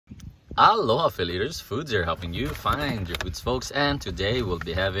Aloha affiliators, Foodz here helping you find your foods folks, and today we'll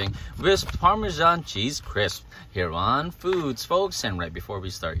be having Whisps Parmesan cheese crisp here on Foodz folks. And right before we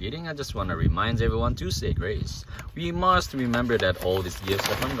start eating, I just want to remind everyone to say grace. We must remember that all these gifts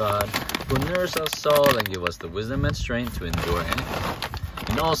are from God, who nourishes our soul and give us the wisdom and strength to endure anything.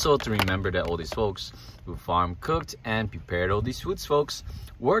 And also to remember that all these folks who farm, cooked, and prepared all these foods folks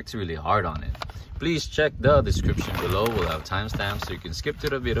worked really hard on it. Please check the description below. We'll have timestamps so you can skip to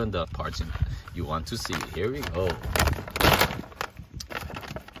the video and the parts you want to see. Here we go.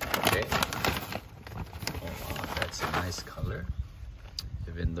 Okay. Oh wow, that's a nice color.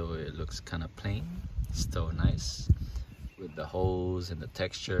 Even though it looks kind of plain, it's still nice with the holes and the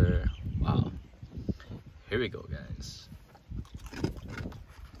texture. Wow. Here we go, guys.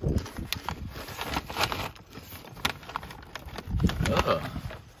 Ugh.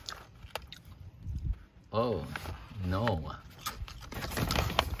 Oh no.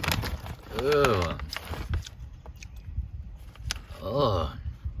 Ugh. Oh.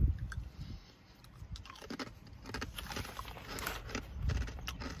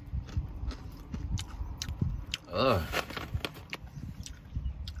 Ugh.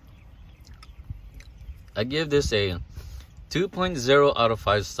 I give this a 2.0 out of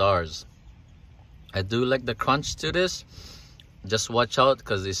 5 stars. I do like the crunch to this. Just watch out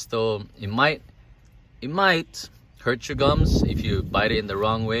because it's still, it might hurt your gums if you bite it in the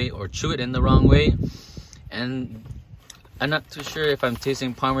wrong way or chew it in the wrong way. And I'm not too sure if I'm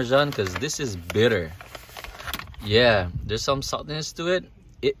tasting Parmesan because this is bitter. Yeah, there's some saltiness to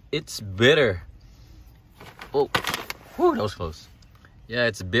it. It's bitter. Oh, whew, that was close. Yeah,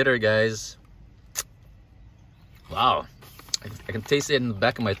 it's bitter, guys. Wow, I can taste it in the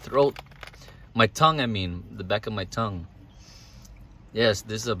back of my throat. My tongue, I mean, the back of my tongue. Yes,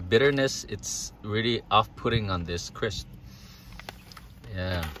 there's a bitterness. It's really off-putting on this crisp.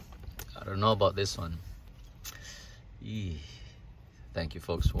 Yeah, I don't know about this one. Eee. Thank you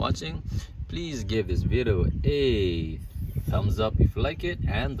folks for watching. Please give this video a thumbs up if you like it,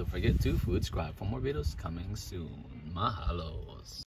 and don't forget to subscribe for more videos coming soon. Mahalos.